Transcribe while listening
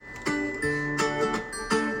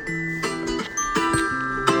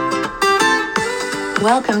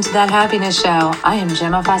Welcome to That Happiness Show. I am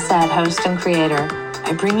Gemma Fawcett, host and creator.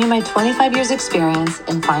 I bring you my 25 years experience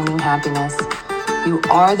in finding happiness. You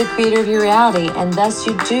are the creator of your reality, and thus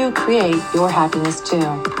you do create your happiness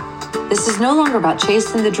too. This is no longer about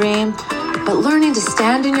chasing the dream, but learning to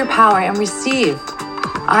stand in your power and receive.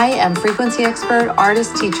 I am frequency expert,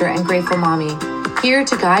 artist, teacher, and grateful mommy, here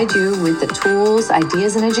to guide you with the tools,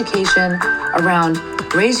 ideas, and education around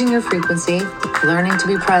raising your frequency, learning to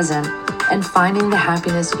be present, and finding the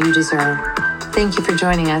happiness you deserve. Thank you for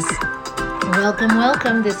joining us.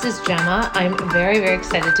 Welcome. This is Gemma. I'm very, very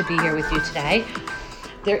excited to be here with you today.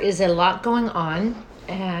 There is a lot going on,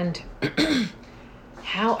 and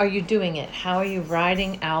how are you doing it? How are you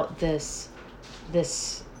riding out this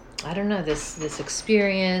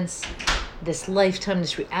experience, this lifetime,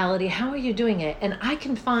 this reality? How are you doing it? And I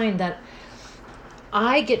can find that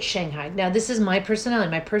I get shanghaied. Now, this is my personality.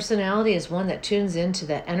 My personality is one that tunes into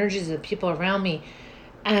the energies of the people around me,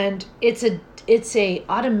 and it's a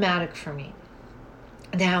automatic for me.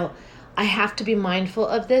 Now, I have to be mindful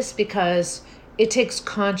of this because it takes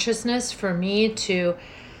consciousness for me to,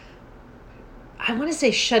 I want to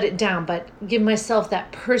say shut it down, but give myself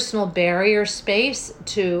that personal barrier space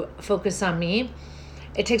to focus on me.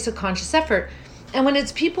 It takes a conscious effort. And when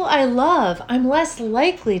it's people I love, I'm less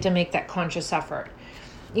likely to make that conscious effort.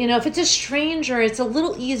 You know, if it's a stranger, it's a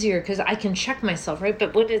little easier because I can check myself, right?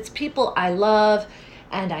 But when it's people I love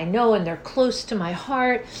and I know and they're close to my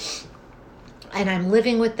heart and I'm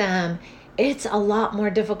living with them, it's a lot more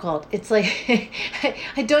difficult. It's like,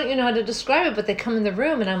 I don't even know how to describe it, but they come in the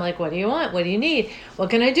room and I'm like, what do you want? What do you need? What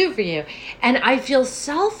can I do for you? And I feel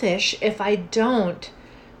selfish if I don't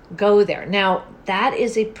go there. Now, that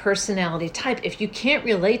is a personality type. If you can't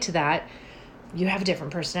relate to that, you have a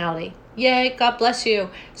different personality. Yay, God bless you.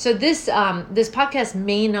 So this podcast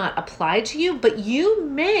may not apply to you, but you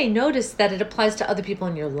may notice that it applies to other people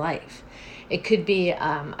in your life. It could be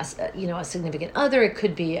a significant other. It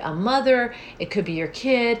could be a mother. It could be your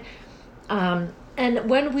kid. And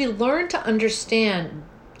when we learn to understand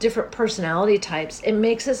different personality types, it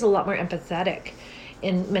makes us a lot more empathetic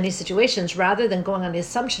in many situations rather than going on the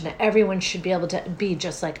assumption that everyone should be able to be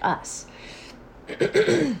just like us.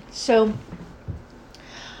 So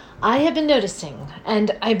I have been noticing,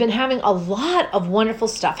 and I've been having a lot of wonderful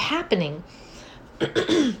stuff happening,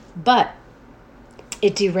 but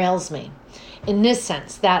it derails me in this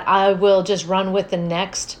sense that I will just run with the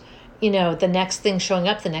next thing showing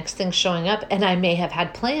up, and I may have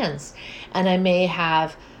had plans, and I may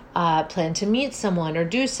have planned to meet someone or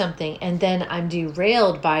do something, and then I'm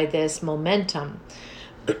derailed by this momentum.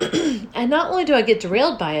 And not only do I get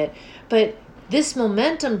derailed by it, but this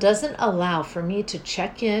momentum doesn't allow for me to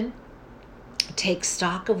check in, take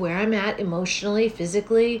stock of where I'm at emotionally,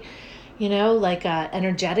 physically,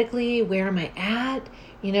 energetically, where am I at?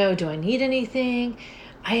 Do I need anything?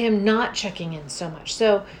 I am not checking in so much.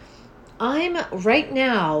 So I'm right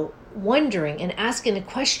now wondering and asking the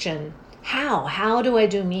question, how do I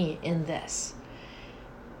do me in this?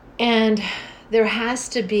 And there has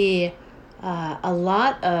to be a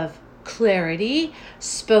lot of clarity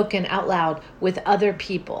spoken out loud with other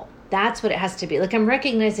people. That's what it has to be. Like, I'm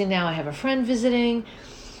recognizing now I have a friend visiting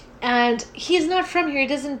and he's not from here. He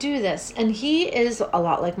doesn't do this. And he is a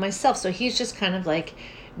lot like myself. So he's just kind of like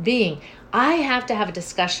being. I have to have a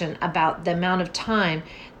discussion about the amount of time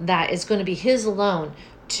that is going to be his alone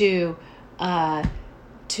to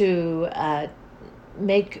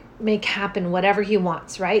make happen whatever he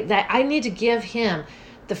wants, right? That I need to give him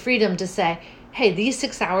the freedom to say, hey, these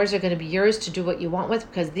 6 hours are going to be yours to do what you want with,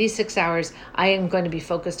 because these 6 hours I am going to be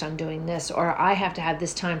focused on doing this, or I have to have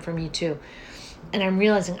this time for me too. And I'm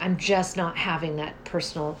realizing I'm just not having that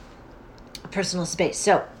personal space.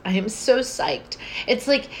 So I am so psyched. It's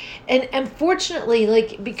like, and fortunately,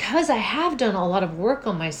 like, because I have done a lot of work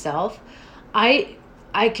on myself, I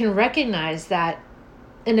can recognize that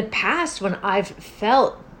in the past when I've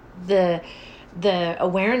felt the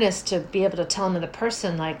awareness to be able to tell another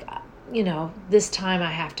person, like, this time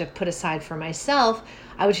I have to put aside for myself,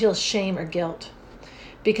 I would feel shame or guilt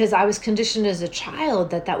because I was conditioned as a child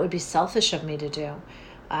that would be selfish of me to do.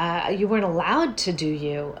 You weren't allowed to do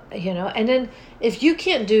you, and then if you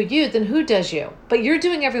can't do you, then who does you? But you're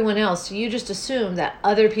doing everyone else. So you just assume that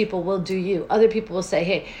other people will do you. Other people will say,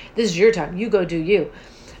 hey, this is your time. You go do you.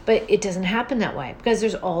 But it doesn't happen that way because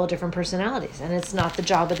there's all different personalities and it's not the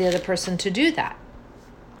job of the other person to do that.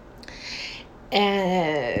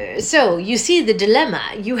 So you see the dilemma.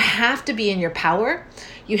 You have to be in your power.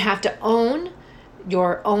 You have to own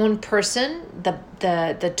your own person,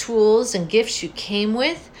 the tools and gifts you came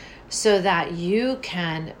with, so that you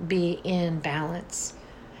can be in balance.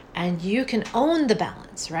 and you can own the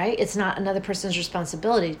balance, right? It's not another person's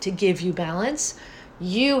responsibility to give you balance.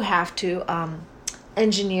 You have to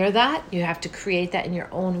engineer that. You have to create that in your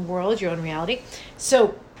own world, your own reality.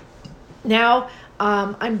 So now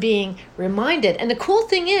I'm being reminded. And the cool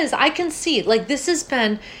thing is I can see, like, this has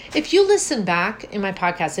been, if you listen back in my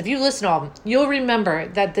podcast, if you listen to all of them, you'll remember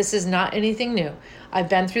that this is not anything new. I've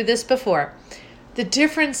been through this before. The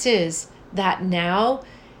difference is that now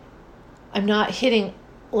I'm not hitting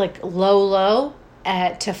like low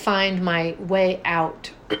to find my way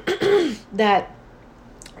out. That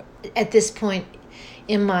at this point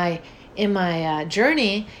in my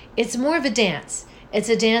journey, it's more of a dance. It's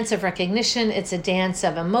a dance of recognition. It's a dance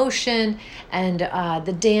of emotion, and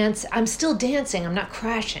the dance. I'm still dancing. I'm not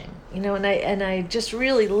crashing, and I just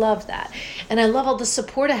really love that, and I love all the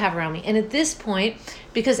support I have around me. And at this point,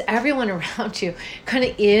 because everyone around you kind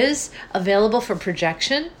of is available for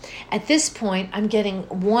projection, at this point, I'm getting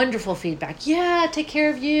wonderful feedback. Yeah, take care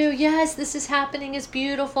of you. Yes, this is happening. It's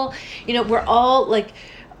beautiful. We're all like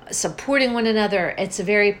supporting one another. It's a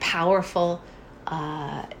very powerful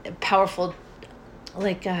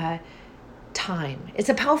time. It's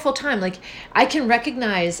a powerful time. Like, I can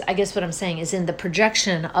recognize, I guess what I'm saying is, in the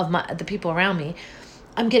projection of the people around me,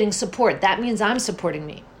 I'm getting support. That means I'm supporting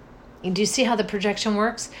me. Do you see how the projection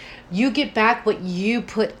works? You get back what you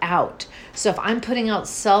put out. So if I'm putting out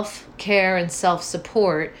self-care and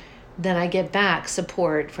self-support, then I get back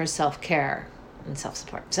support for self-care and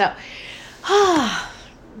self-support. So,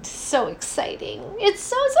 so exciting. It's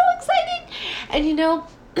so exciting. And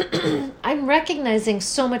I'm recognizing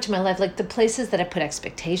so much in my life, like the places that I put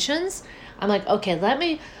expectations. I'm like, okay, let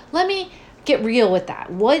me get real with that.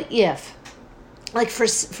 What if, like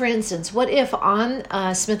for instance, what if on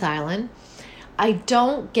Smith Island, I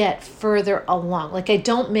don't get further along, like I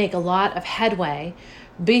don't make a lot of headway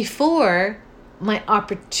before my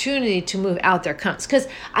opportunity to move out there comes? Because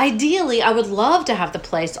ideally, I would love to have the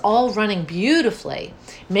place all running beautifully,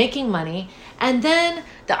 making money, and then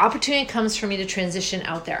the opportunity comes for me to transition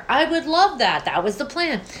out there. I would love that. That was the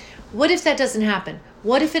plan. What if that doesn't happen?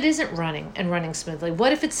 What if it isn't running smoothly?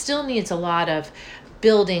 What if it still needs a lot of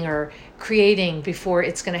building or creating before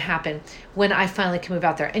it's going to happen when I finally can move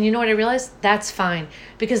out there? And you know what I realized? That's fine.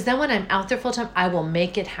 Because then when I'm out there full time, I will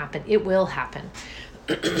make it happen. It will happen.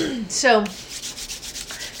 So,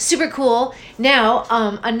 super cool. Now,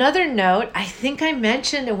 another note, I think I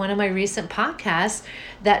mentioned in one of my recent podcasts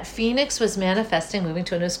that Phoenix was manifesting moving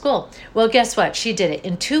to a new school. Well, guess what? She did it.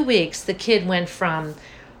 In 2 weeks, the kid went from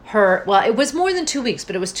it was more than 2 weeks,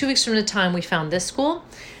 but it was 2 weeks from the time we found this school.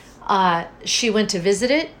 She went to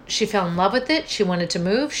visit it. She fell in love with it. She wanted to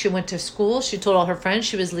move. She went to school. She told all her friends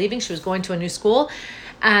she was leaving. She was going to a new school.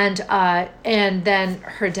 And then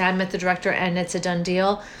her dad met the director, and it's a done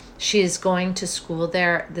deal. She is going to school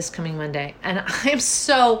there this coming Monday. And I'm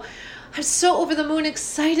so over the moon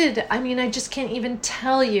excited. I mean, I just can't even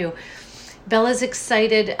tell you. Bella's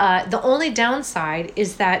excited. The only downside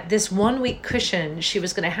is that this 1 week cushion she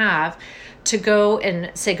was going to have to go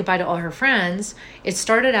and say goodbye to all her friends, it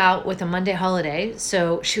started out with a Monday holiday.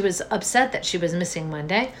 So she was upset that she was missing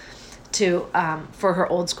Monday for her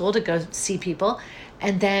old school to go see people.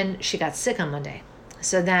 And then she got sick on Monday.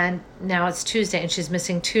 So then now it's Tuesday and she's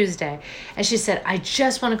missing Tuesday. And she said, I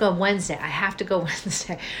just want to go Wednesday. I have to go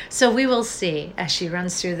Wednesday. So we will see as she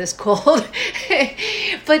runs through this cold.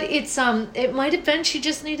 But it might have been she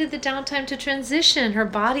just needed the downtime to transition. Her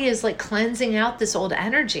body is like cleansing out this old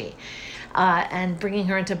energy and bringing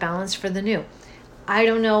her into balance for the new. I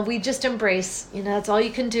don't know. We just embrace, that's all you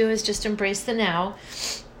can do is just embrace the now.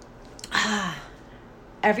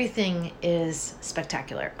 Everything is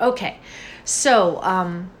spectacular. Okay. So,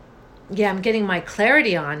 I'm getting my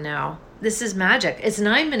clarity on now. This is magic. It's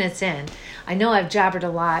 9 minutes in. I know I've jabbered a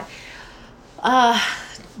lot.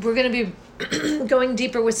 We're going to be going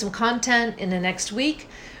deeper with some content in the next week.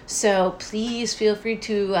 So please feel free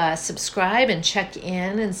to subscribe and check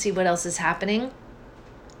in and see what else is happening.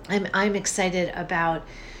 I'm excited about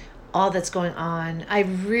all that's going on. I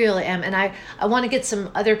really am. And I want to get some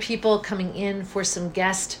other people coming in for some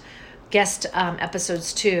guest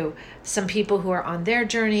episodes too. Some people who are on their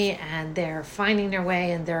journey and they're finding their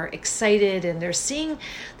way and they're excited and they're seeing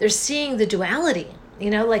the duality.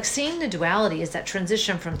 Like seeing the duality is that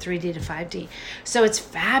transition from 3D to 5D. So it's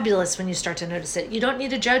fabulous when you start to notice it. You don't need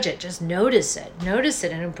to judge it. Just notice it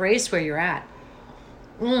and embrace where you're at.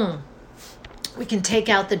 We can take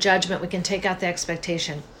out the judgment. We can take out the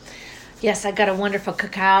expectation. Yes, I got a wonderful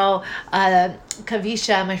cacao.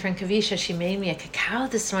 Kavisha, my friend Kavisha, she made me a cacao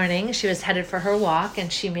this morning. She was headed for her walk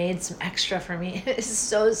and she made some extra for me. It's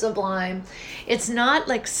so sublime. It's not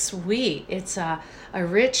like sweet. It's a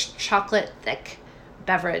rich chocolate thick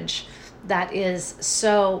beverage that is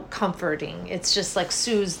so comforting. It's just like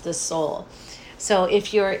soothes the soul. So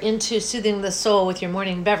if you're into soothing the soul with your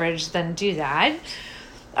morning beverage, then do that.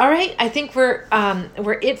 All right, I think we're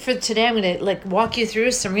it for today. I'm going to walk you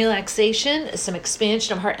through some relaxation, some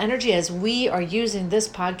expansion of heart energy as we are using this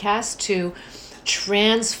podcast to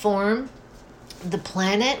transform the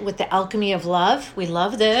planet with the alchemy of love. We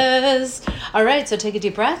love this. All right, so take a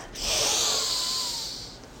deep breath.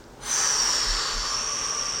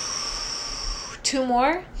 Two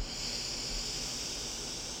more.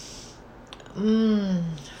 And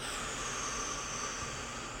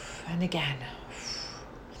again.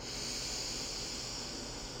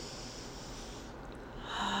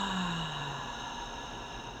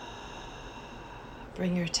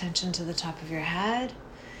 Bring your attention to the top of your head.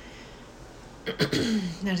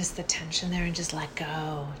 Notice the tension there and just let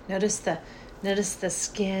go. Notice the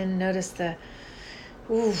skin. Notice the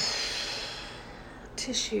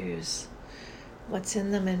tissues. What's in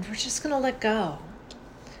them, and we're just going to let go.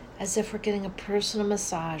 As if we're getting a personal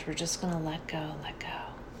massage, we're just going to let go, let go.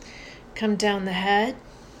 Come down the head.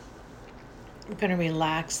 We're going to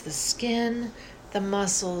relax the skin, the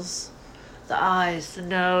muscles, the eyes, the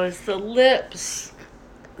nose, the lips,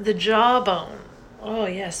 the jawbone. Oh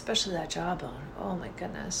yeah, especially that jawbone. Oh my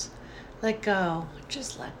goodness. Let go.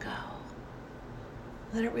 Just let go.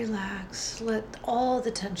 Let it relax. Let all the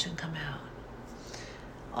tension come out.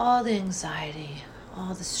 All the anxiety,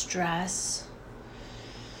 all the stress,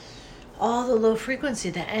 all the low frequency,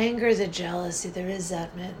 the anger, the jealousy, the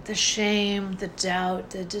resentment, the shame, the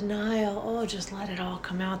doubt, the denial. Oh, just let it all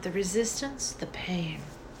come out. The resistance, the pain.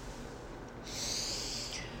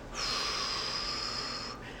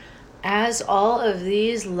 As all of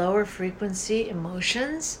these lower frequency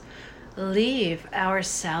emotions leave our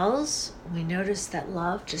cells, we notice that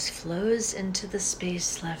love just flows into the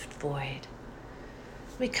space left void.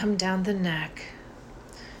 We come down the neck,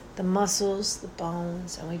 the muscles, the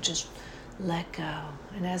bones, and we just let go.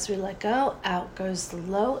 And as we let go, out goes the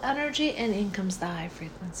low energy and in comes the high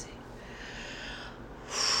frequency.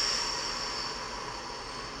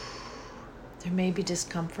 There may be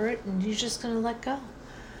discomfort, and you're just going to let go.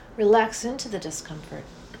 Relax into the discomfort.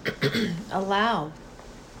 Allow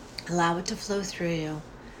it to flow through you.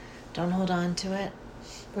 Don't hold on to it.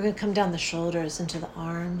 We're going to come down the shoulders, into the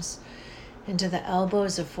arms, into the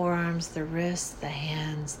elbows, the forearms, the wrists, the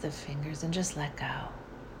hands, the fingers, and just let go.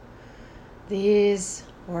 These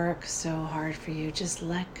work so hard for you. Just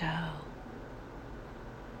let go.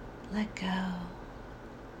 Let go.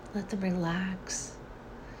 Let them relax.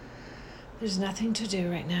 There's nothing to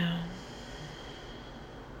do right now.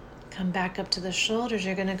 Come back up to the shoulders.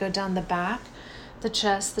 You're going to go down the back, the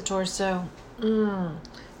chest, the torso,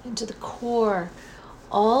 into the core.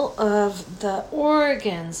 All of the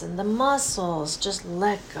organs and the muscles, just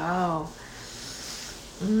let go.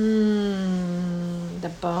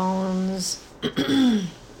 The bones,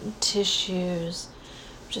 tissues.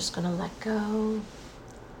 Just going to let go.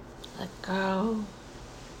 Let go.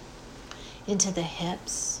 Into the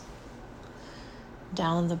hips.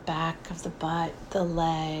 Down the back of the butt, the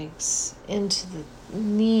legs, into the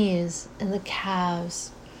knees and the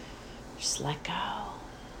calves. Just let go.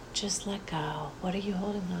 Just let go. What are you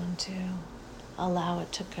holding on to? Allow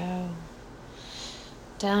it to go.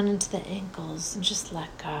 Down into the ankles and just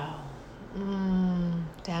let go.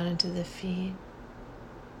 Down into the feet,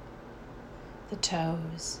 the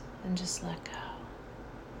toes, and just let go.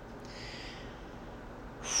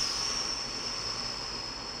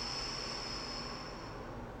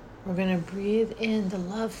 We're going to breathe in the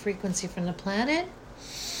love frequency from the planet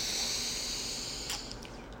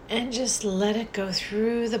and just let it go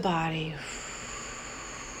through the body.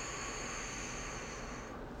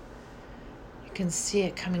 You can see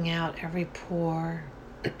it coming out every pore,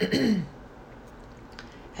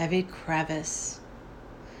 every crevice,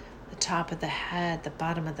 the top of the head, the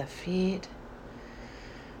bottom of the feet.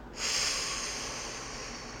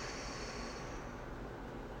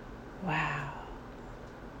 Wow.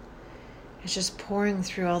 It's just pouring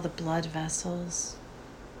through all the blood vessels,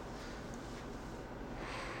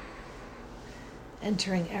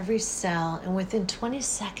 entering every cell, and within 20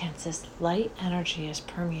 seconds, this light energy has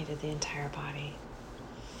permeated the entire body.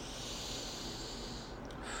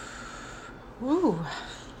 Ooh,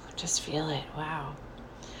 just feel it. Wow.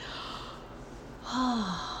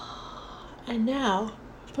 And now,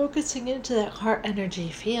 focusing into that heart energy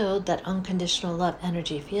field, that unconditional love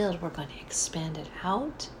energy field, we're going to expand it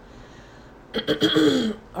out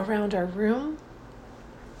around our room.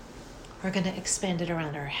 We're going to expand it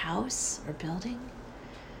around our house or building,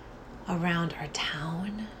 around our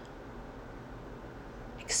town,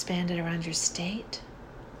 expand it around your state,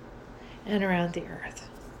 and around the earth.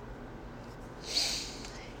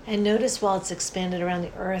 And notice while it's expanded around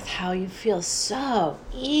the earth how you feel so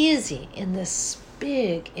easy in this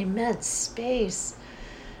big, immense space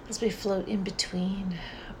as we float in between.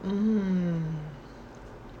 And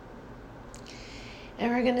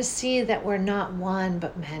we're going to see that we're not one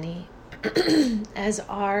but many. As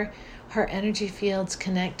our heart energy fields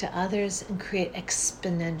connect to others and create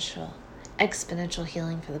exponential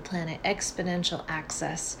healing for the planet, exponential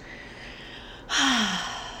access.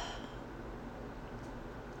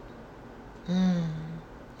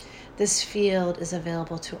 This field is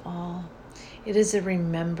available to all. It is a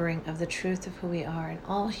remembering of the truth of who we are, and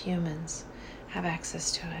all humans have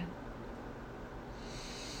access to it.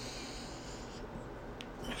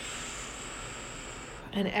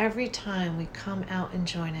 And every time we come out and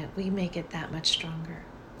join it, we make it that much stronger.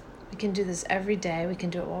 We can do this every day. We can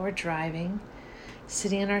do it while we're driving,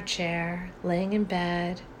 sitting in our chair, laying in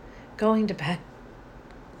bed, going to bed.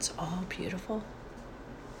 It's all beautiful.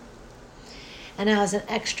 And now as an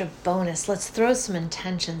extra bonus, let's throw some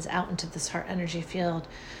intentions out into this heart energy field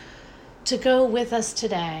to go with us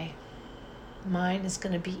today. Mine is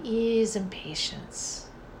going to be ease and patience.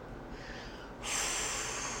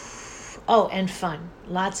 Oh, and fun.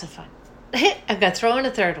 Lots of fun. I've got to throw in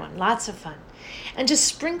a third one. Lots of fun. And just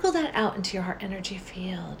sprinkle that out into your heart energy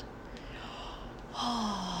field.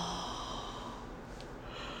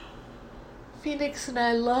 Phoenix and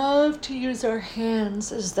I love to use our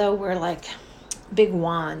hands as though we're like big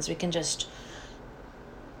wands. We can just,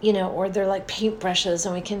 or they're like paintbrushes,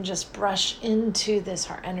 and we can just brush into this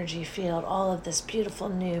heart energy field all of this beautiful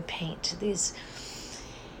new paint. These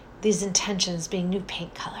intentions being new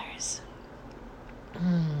paint colors.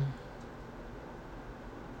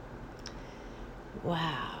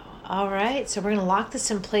 Wow. All right. So we're going to lock this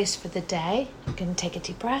in place for the day. I'm going to take a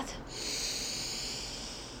deep breath.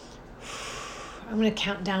 I'm going to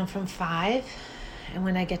count down from 5. And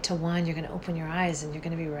when I get to 1, you're going to open your eyes and you're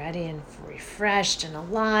going to be ready and refreshed and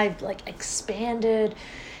alive, like expanded,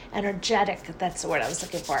 energetic. That's the word I was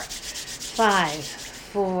looking for. 5,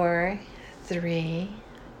 4, 3,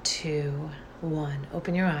 2, 1.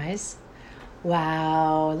 Open your eyes.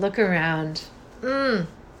 Wow. Look around.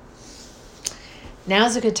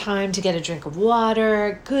 Now's a good time to get a drink of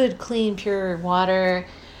water, good, clean, pure water.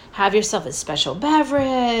 Have yourself a special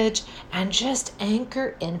beverage and just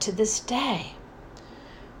anchor into this day.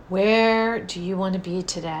 Where do you want to be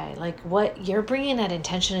today? Like what you're bringing that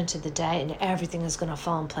intention into the day, and everything is going to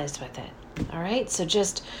fall in place with it. All right. So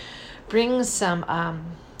just bring some,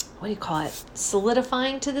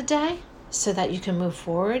 solidifying to the day so that you can move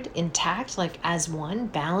forward intact, like as one,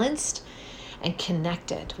 balanced and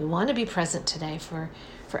connected. We want to be present today for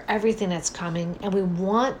everything that's coming. And we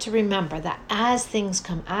want to remember that as things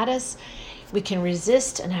come at us, we can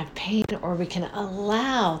resist and have pain, or we can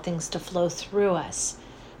allow things to flow through us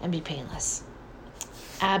and be painless.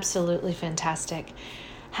 Absolutely fantastic.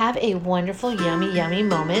 Have a wonderful, yummy, yummy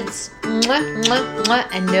moments. Mwah, mwah, mwah,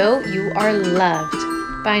 and know you are loved.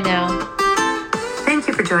 Bye now. Thank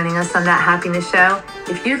you for joining us on That Happiness Show.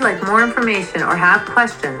 If you'd like more information or have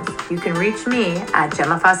questions, you can reach me at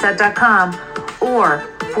GemmaFawcett.com or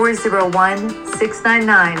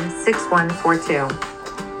 401-699-6142.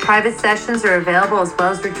 Private sessions are available as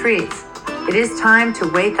well as retreats. It is time to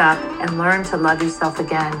wake up and learn to love yourself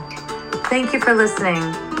again. Thank you for listening.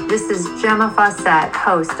 This is Gemma Fawcett,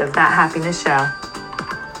 host of That Happiness Show.